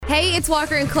Hey, it's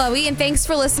Walker and Chloe, and thanks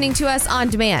for listening to us on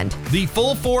demand. The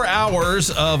full 4 hours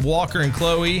of Walker and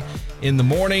Chloe in the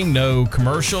morning. No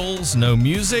commercials, no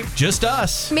music, just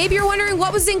us. Maybe you're wondering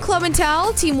what was in Club and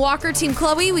Tell. Team Walker, Team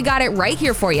Chloe, we got it right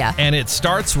here for you. And it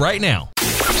starts right now.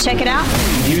 Check it out.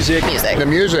 Music. The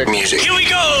music. Here we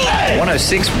go!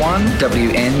 106.1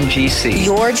 WNGC.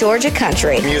 Your Georgia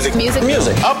country. Music.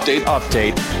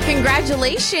 Update.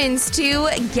 Congratulations to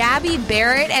Gabby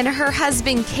Barrett and her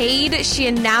husband, Cade. She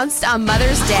announced on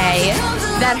Mother's Day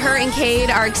that her and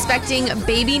Cade are expecting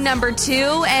baby number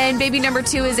 2, and baby number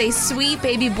 2 is a sweet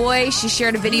baby boy. She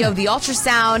shared a video of the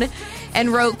ultrasound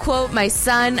and wrote, quote, "My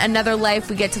son, another life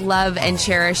we get to love and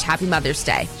cherish. Happy Mother's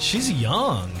Day." She's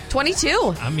young.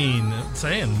 22. I mean,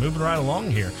 moving right along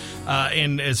here.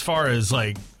 And as far as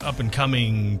like up and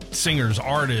coming singers,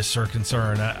 artists are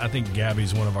concerned, I think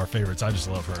Gabby's one of our favorites. I just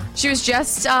love her. She was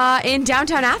just in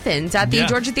downtown Athens at the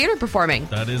Georgia Theater performing.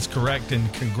 That is correct.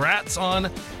 And congrats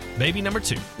on baby number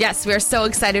 2. Yes, we are so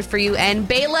excited for you. And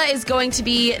Bayla is going to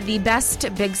be the best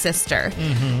big sister.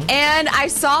 Mm-hmm. And I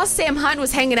saw Sam Hunt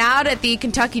was hanging out at the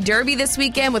Kentucky Derby this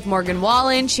weekend with Morgan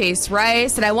Wallen, Chase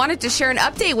Rice, and I wanted to share an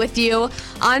update with you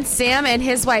on Sam and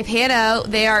his wife Hannah.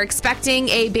 They are expecting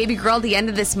a baby girl at the end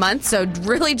of this month, so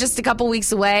really just a couple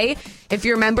weeks away. If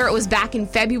you remember, it was back in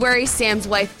February, Sam's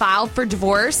wife filed for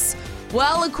divorce.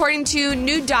 Well, according to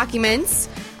new documents,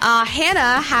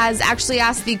 Hannah has actually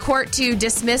asked the court to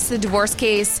dismiss the divorce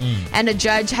case, and a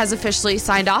judge has officially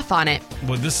signed off on it.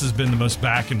 Well, this has been the most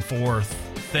back and forth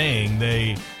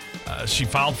thing. She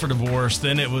filed for divorce,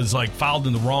 then it was like filed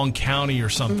in the wrong county or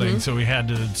something, so we had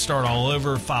to start all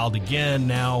over, filed again.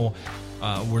 Now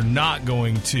we're not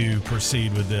going to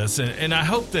proceed with this, and I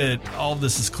hope that all of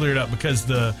this is cleared up, because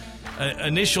the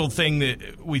initial thing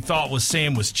that we thought was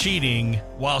Sam was cheating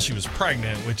while she was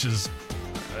pregnant, which is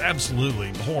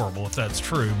absolutely horrible if that's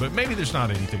true, but maybe there's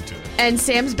not anything to it. And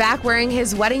Sam's back wearing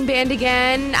his wedding band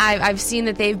again. I've seen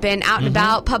that they've been out and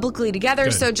about publicly together.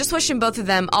 Good. So just wishing both of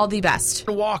them all the best.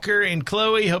 Walker and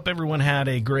Chloe, hope everyone had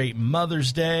a great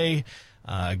Mother's Day.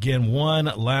 Again, one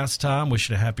last time,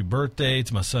 wishing a happy birthday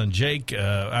to my son Jake.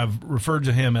 I've referred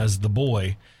to him as the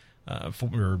boy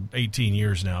for 18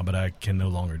 years now, but I can no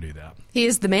longer do that. He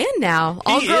is the man now,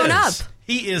 all grown up.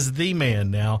 He is the man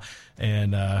now,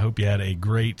 and I hope you had a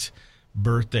great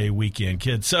birthday weekend,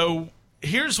 kid. So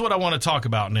here's what I want to talk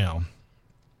about now.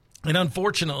 And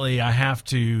unfortunately, I have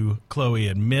to, Chloe,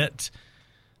 admit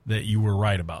that you were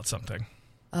right about something.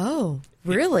 Oh,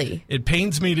 really? It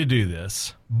pains me to do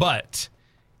this, but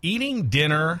eating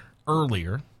dinner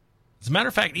earlier, as a matter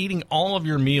of fact, eating all of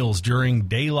your meals during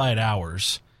daylight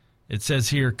hours, it says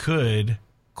here could,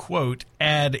 quote,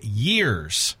 add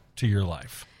years to your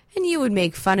life. And you would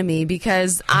make fun of me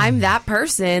because I'm that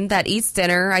person that eats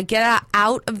dinner. I get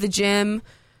out of the gym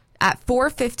at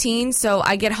 4:15, so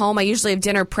I get home. I usually have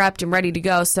dinner prepped and ready to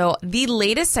go. So the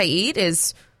latest I eat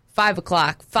is 5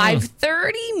 o'clock,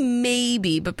 5:30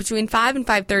 maybe, but between 5 and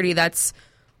 5:30, that's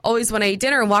always when I eat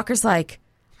dinner. And Walker's like,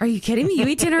 "Are you kidding me? You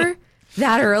eat dinner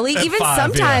that early?" Even 5,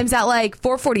 sometimes at like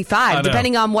 4:45,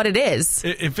 depending on what it is.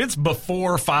 If it's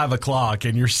before 5 o'clock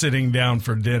and you're sitting down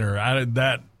for dinner,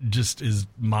 that just is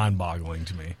mind-boggling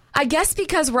to me. I guess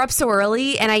because we're up so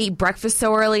early and I eat breakfast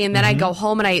so early, and then I go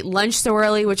home and I eat lunch so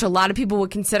early, which a lot of people would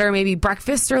consider maybe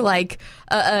breakfast or like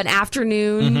an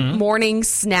afternoon, morning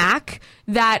snack,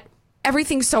 that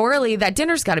everything's so early that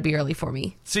dinner's got to be early for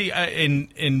me. See,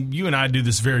 and you and I do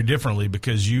this very differently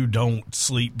because you don't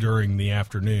sleep during the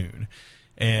afternoon.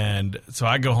 And so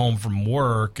I go home from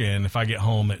work, and if I get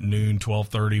home at noon,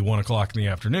 12:30, 1 o'clock in the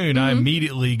afternoon, I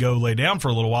immediately go lay down for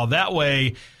a little while. That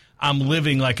way, I'm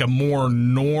living like a more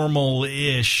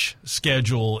normal-ish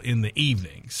schedule in the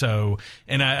evening. So,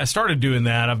 and I started doing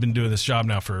that. I've been doing this job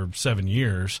now for 7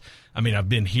 years. I mean, I've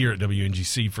been here at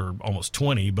WNGC for almost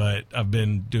 20, but I've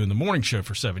been doing the morning show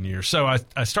for 7 years. So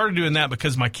I started doing that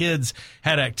because my kids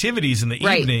had activities in the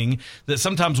evening that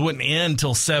sometimes wouldn't end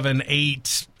till 7,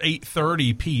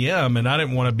 8:30 p.m., and I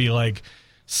didn't want to be like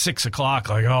 6 o'clock,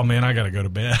 like, oh, man, I got to go to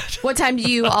bed. What time do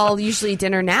you all usually eat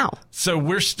dinner now? So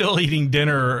we're still eating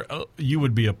dinner. You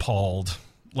would be appalled.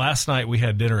 Last night we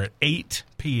had dinner at 8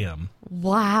 p.m.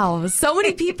 Wow. So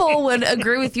many people would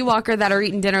agree with you, Walker, that are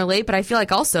eating dinner late, but I feel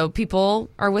like also people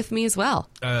are with me as well.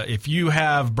 If you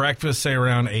have breakfast, say,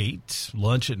 around 8,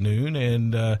 lunch at noon,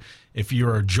 and if you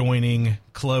are joining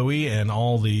Chloe and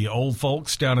all the old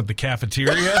folks down at the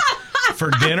cafeteria for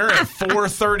dinner at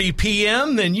 4:30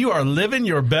 p.m., then you are living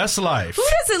your best life. Who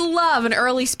doesn't love an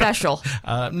early special?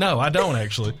 No, I don't,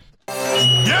 actually.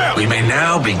 Yeah. We may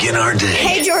now begin our day.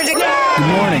 Hey, Georgia. Good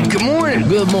morning. Good morning.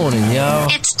 Good morning, y'all.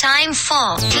 It's time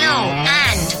for Flo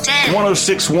and Dan.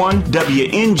 1061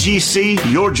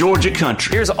 WNGC, your Georgia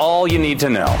country. Here's all you need to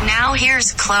know. Now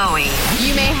here's Chloe.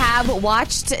 You may have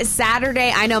watched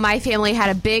Saturday. I know my family had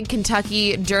a big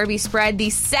Kentucky Derby spread. The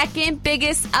second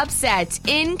biggest upset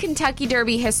in Kentucky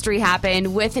Derby history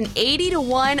happened with an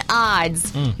 80-1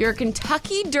 odds. Your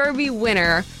Kentucky Derby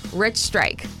winner, Rich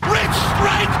Strike. Rich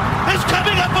Strike is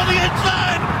coming up on the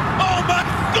inside. Oh my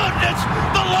goodness!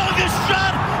 The longest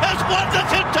shot has won the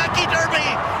Kentucky Derby.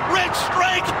 Rich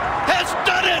Strike has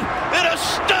done it in a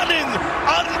stunning,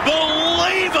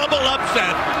 unbelievable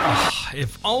upset.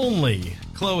 If only,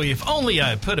 Chloe, if only I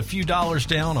had put a few dollars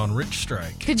down on Rich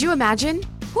Strike. Could you imagine?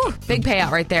 Whew, big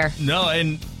payout right there. No,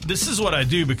 and this is what I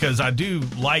do because I do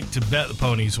like to bet the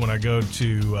ponies when I go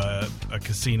to a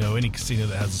casino, any casino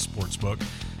that has a sports book.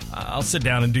 I'll sit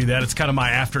down and do that. It's kind of my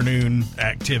afternoon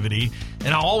activity.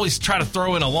 And I'll always try to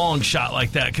throw in a long shot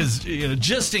like that because,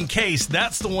 just in case,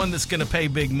 that's the one that's going to pay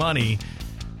big money.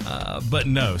 But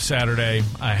no, Saturday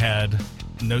I had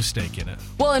no stake in it.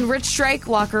 Well, and Rich Strike,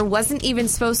 Walker, wasn't even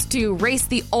supposed to race.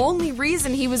 The only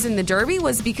reason he was in the Derby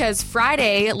was because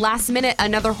Friday, last minute,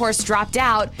 another horse dropped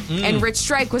out, and Rich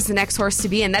Strike was the next horse to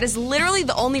be in. That is literally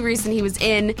the only reason he was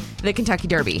in the Kentucky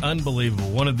Derby. Unbelievable.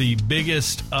 One of the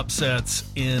biggest upsets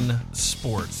in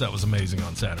sports. That was amazing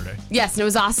on Saturday. Yes, and it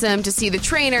was awesome to see the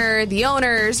trainer, the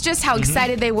owners, just how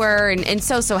excited they were and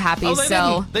so happy.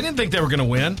 They didn't think they were going to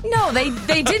win. No, they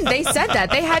didn't. They said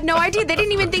that. They had no idea. They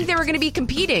didn't even think they were going to be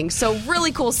competing. So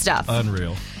really cool stuff.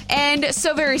 Unreal. And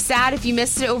so very sad if you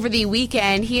missed it over the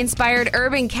weekend. He inspired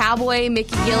urban cowboy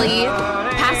Mickey Gilley,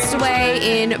 passed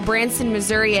away in Branson,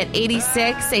 Missouri at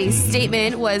 86. A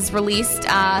statement was released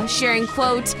sharing,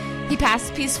 quote, he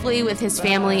passed peacefully with his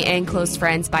family and close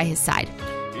friends by his side.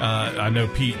 I know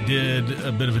Pete did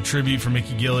a bit of a tribute for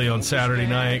Mickey Gilley on Saturday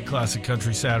night, classic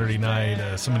country Saturday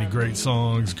night. So many great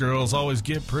songs. Girls always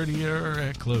get prettier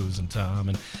at closing time.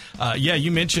 And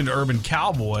you mentioned Urban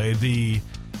Cowboy, the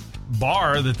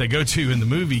bar that they go to in the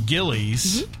movie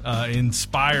Gilley's,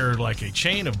 inspired like a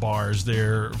chain of bars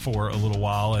there for a little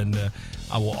while. And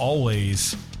I will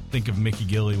always think of Mickey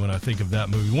Gilley when I think of that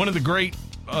movie. One of the great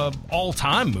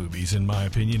all-time movies, in my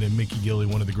opinion, and Mickey Gilley,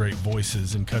 one of the great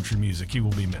voices in country music. He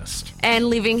will be missed. And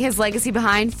leaving his legacy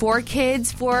behind, 4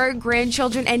 kids, 4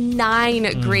 grandchildren, and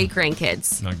 9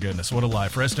 great-grandkids. My goodness, what a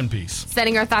life. Rest in peace.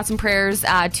 Sending our thoughts and prayers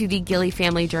to the Gilley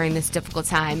family during this difficult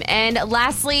time. And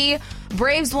lastly,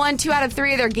 Braves won 2 out of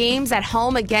 3 of their games at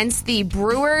home against the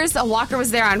Brewers. Walker was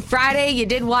there on Friday. You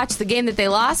did watch the game that they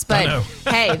lost, but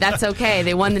hey, that's okay.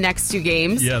 They won the next 2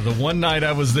 games. Yeah, the one night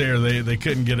I was there, they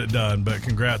couldn't get it done, but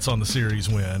congrats on the series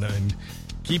win. And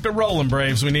keep it rolling,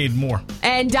 Braves. We need more.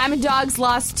 And Diamond Dogs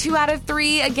lost 2 out of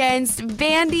 3 against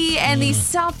Vandy, and the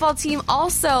softball team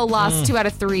also lost 2 out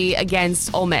of 3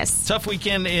 against Ole Miss. Tough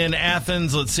weekend in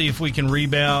Athens. Let's see if we can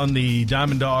rebound. The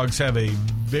Diamond Dogs have a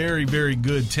very, very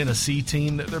good Tennessee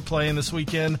team that they're playing this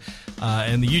weekend.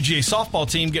 And the UGA softball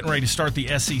team getting ready to start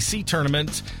the SEC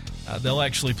tournament. They'll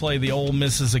actually play the Ole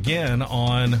Misses again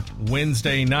on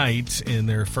Wednesday night in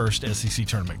their first SEC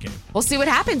tournament game. We'll see what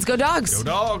happens. Go Dogs. Go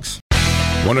Dogs.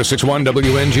 1061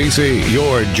 WNGC,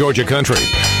 your Georgia country.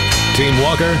 Team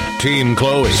Walker, Team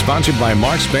Chloe. Sponsored by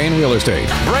Mark Spain Real Estate.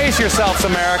 Brace yourselves,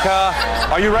 America.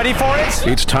 Are you ready for it?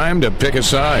 It's time to pick a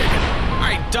side. All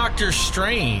right, Doctor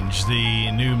Strange,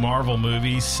 the new Marvel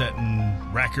movie, setting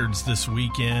records this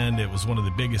weekend. It was one of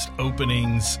the biggest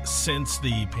openings since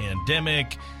the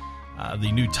pandemic.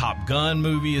 The new Top Gun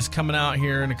movie is coming out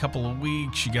here in a couple of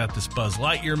weeks. You got this Buzz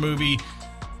Lightyear movie.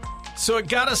 So it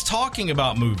got us talking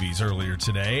about movies earlier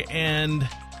today, and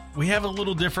we have a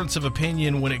little difference of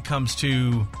opinion when it comes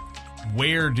to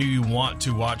where do you want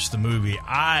to watch the movie.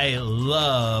 I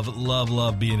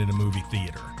love being in a movie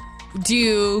theater. Do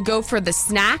you go for the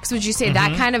snacks? Would you say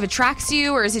that kind of attracts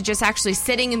you, or is it just actually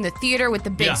sitting in the theater with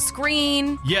the big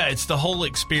screen? Yeah, it's the whole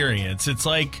experience. It's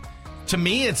like, to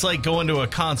me, it's like going to a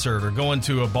concert or going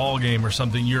to a ball game or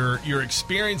something. You're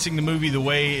experiencing the movie the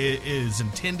way it is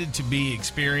intended to be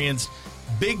experienced.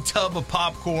 Big tub of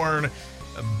popcorn,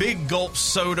 a big gulp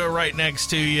soda right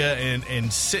next to you,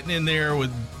 and sitting in there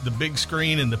with the big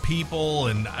screen and the people,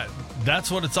 and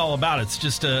that's what it's all about. It's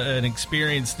just an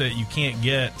experience that you can't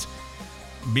get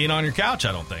being on your couch,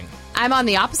 I don't think. I'm on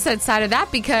the opposite side of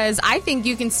that because I think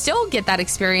you can still get that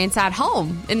experience at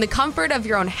home in the comfort of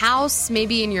your own house,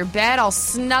 maybe in your bed, all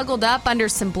snuggled up under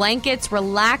some blankets,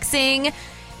 relaxing,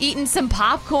 eating some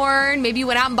popcorn, maybe you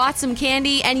went out and bought some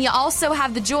candy, and you also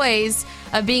have the joys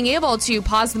of being able to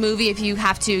pause the movie if you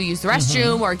have to use the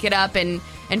restroom or get up and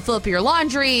fill up your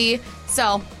laundry.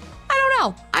 So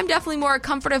know. I'm definitely more a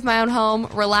comfort of my own home,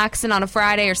 relaxing on a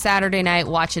Friday or Saturday night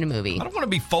watching a movie. I don't want to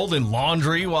be folding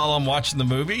laundry while I'm watching the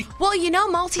movie. Well,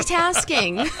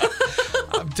 multitasking.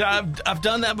 I've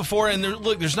done that before, and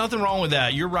there's nothing wrong with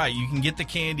that. You're right. You can get the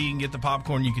candy, you can get the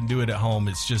popcorn, you can do it at home.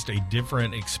 It's just a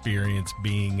different experience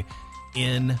being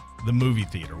in the movie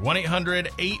theater.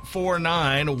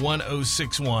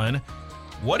 1-800-849-1061.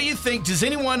 What do you think? Does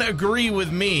anyone agree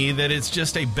with me that it's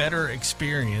just a better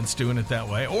experience doing it that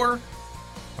way? Or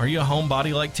are you a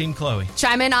homebody like Team Chloe?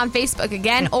 Chime in on Facebook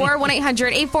again or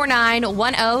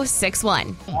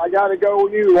 1-800-849-1061. I got to go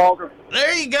with you, Walker.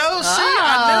 There you go. See,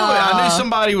 I knew it. I knew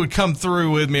somebody would come through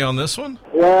with me on this one.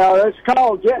 Well, it's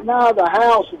called getting out of the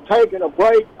house and taking a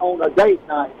break on a date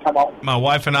night. Come on. My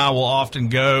wife and I will often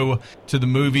go to the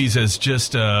movies as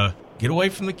just get away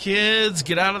from the kids,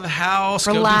 get out of the house,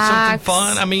 relax. Go do something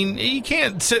fun. I mean, you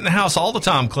can't sit in the house all the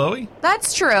time, Chloe.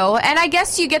 That's true. And I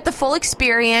guess you get the full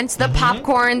experience, the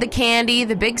popcorn, the candy,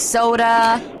 the big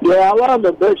soda. Yeah, I love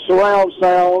the big surround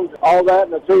sound, all that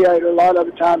in the theater. A lot of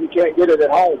the time you can't get it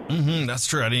at home. That's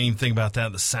true. I didn't even think about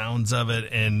that, the sounds of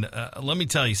it. And let me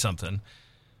tell you something.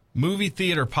 Movie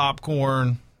theater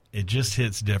popcorn, it just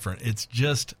hits different. It's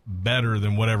just better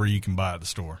than whatever you can buy at the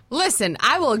store. Listen,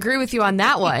 I will agree with you on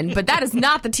that one, but that is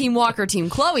not the Team Walker, Team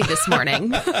Chloe this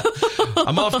morning.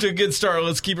 I'm off to a good start.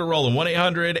 Let's keep it rolling.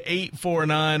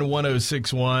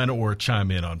 1-800-849-1061 or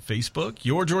chime in on Facebook.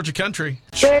 Your Georgia Country.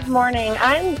 Good morning.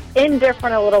 I'm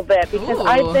indifferent a little bit because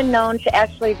I've been known to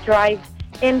actually drive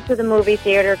into the movie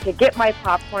theater to get my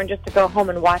popcorn just to go home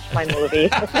and watch my movie.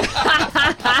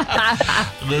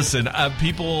 Listen,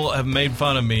 people have made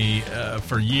fun of me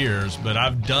for years, but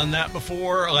I've done that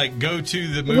before. Like, go to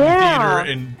the movie theater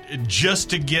and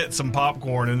just to get some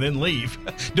popcorn and then leave.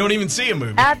 Don't even see a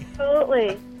movie.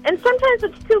 Absolutely. And sometimes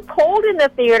it's too cold in the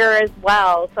theater as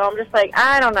well. So I'm just like,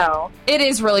 I don't know. It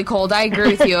is really cold. I agree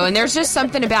with you. And there's just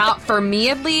something about, for me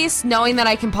at least, knowing that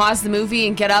I can pause the movie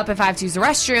and get up if I have to use the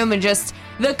restroom and just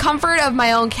the comfort of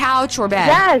my own couch or bed.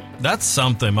 Yes. That's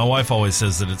something. My wife always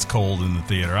says that it's cold in the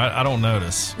theater. I don't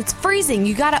notice. It's freezing.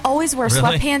 You got to always wear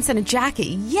sweatpants and a jacket.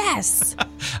 Yes.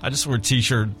 I just wear a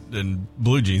t-shirt and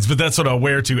blue jeans, but that's what I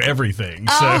wear to everything.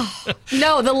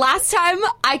 No, the last time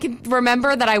I can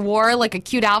remember that I wore like a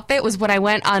cute outfit was when I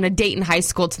went on a date in high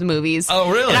school to the movies.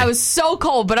 Oh, really? And I was so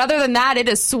cold. But other than that, it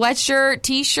is sweatshirt,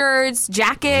 t-shirts,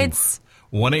 jackets.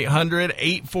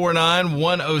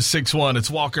 1-800-849-1061. It's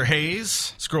Walker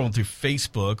Hayes. Scrolling through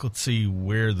Facebook. Let's see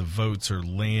where the votes are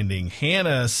landing.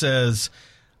 Hannah says,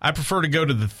 I prefer to go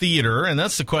to the theater. And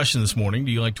that's the question this morning.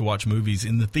 Do you like to watch movies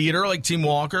in the theater like Team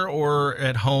Walker or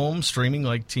at home streaming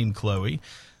like Team Chloe?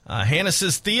 Hannah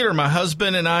says, theater. My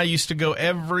husband and I used to go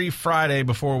every Friday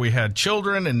before we had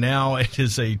children, and now it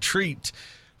is a treat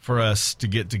for us to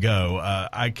get to go.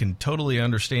 I can totally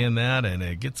understand that, and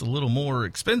it gets a little more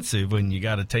expensive when you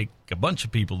got to take a bunch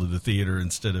of people to the theater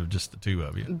instead of just the two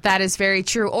of you. That is very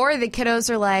true. Or the kiddos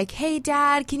are like, hey,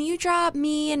 Dad, can you drop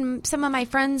me and some of my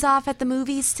friends off at the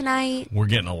movies tonight? We're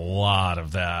getting a lot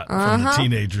of that from the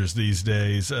teenagers these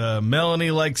days.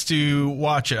 Melanie likes to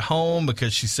watch at home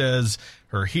because she says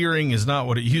her hearing is not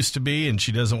what it used to be, and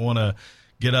she doesn't want to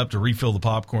get up to refill the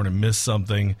popcorn and miss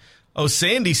something. Oh,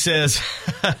 Sandy says,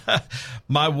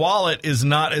 my wallet is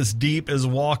not as deep as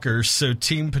Walker's, so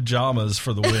team pajamas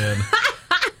for the win.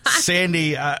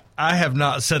 Sandy, I have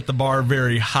not set the bar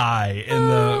very high in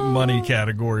the money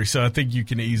category, so I think you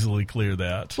can easily clear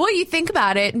that. Well, you think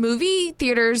about it, movie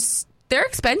theaters, they're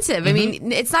expensive. I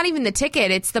mean, it's not even the ticket.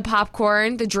 It's the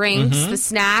popcorn, the drinks, the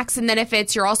snacks, and then if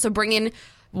you're also bringing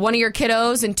one of your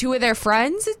kiddos and two of their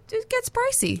friends, it gets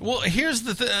pricey. Well, here's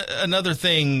another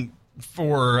thing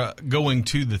for going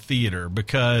to the theater,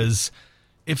 because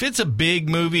if it's a big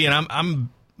movie, and I'm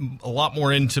a lot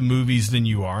more into movies than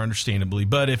you are, understandably,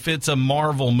 but if it's a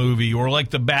Marvel movie or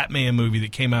like the Batman movie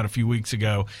that came out a few weeks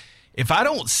ago, if I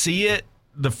don't see it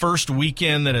the first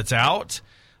weekend that it's out,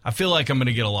 I feel like I'm going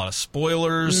to get a lot of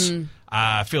spoilers.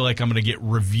 I feel like I'm going to get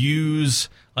reviews.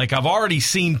 Like, I've already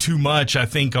seen too much, I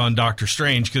think, on Doctor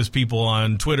Strange, because people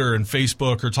on Twitter and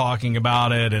Facebook are talking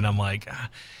about it, and I'm like,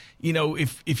 you know,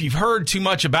 if you've heard too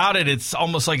much about it, it's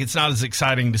almost like it's not as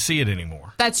exciting to see it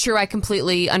anymore. That's true. I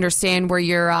completely understand where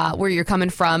you're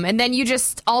coming from. And then you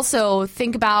just also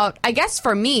think about, I guess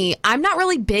for me, I'm not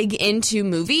really big into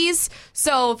movies.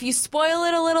 So if you spoil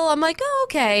it a little, I'm like, oh,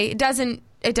 okay. It doesn't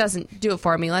do it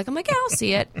for me. Like, I'm like, yeah, I'll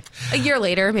see it. A year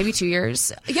later, maybe 2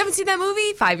 years. You haven't seen that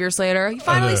movie? 5 years later, you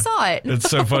finally saw it.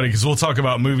 It's so funny because we'll talk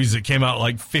about movies that came out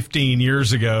like 15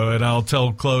 years ago, and I'll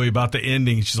tell Chloe about the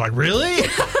ending. She's like, really?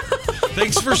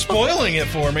 Thanks for spoiling it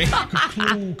for me.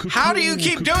 How do you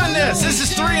keep doing this? This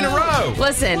is 3 in a row.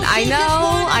 Listen, I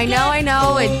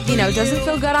know. It doesn't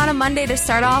feel good on a Monday to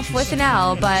start off with an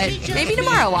L, but maybe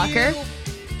tomorrow, Walker.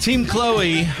 Team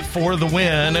Chloe for the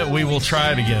win. We will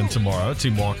try it again tomorrow.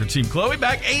 Team Walker, Team Chloe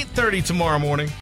back 8:30 tomorrow morning.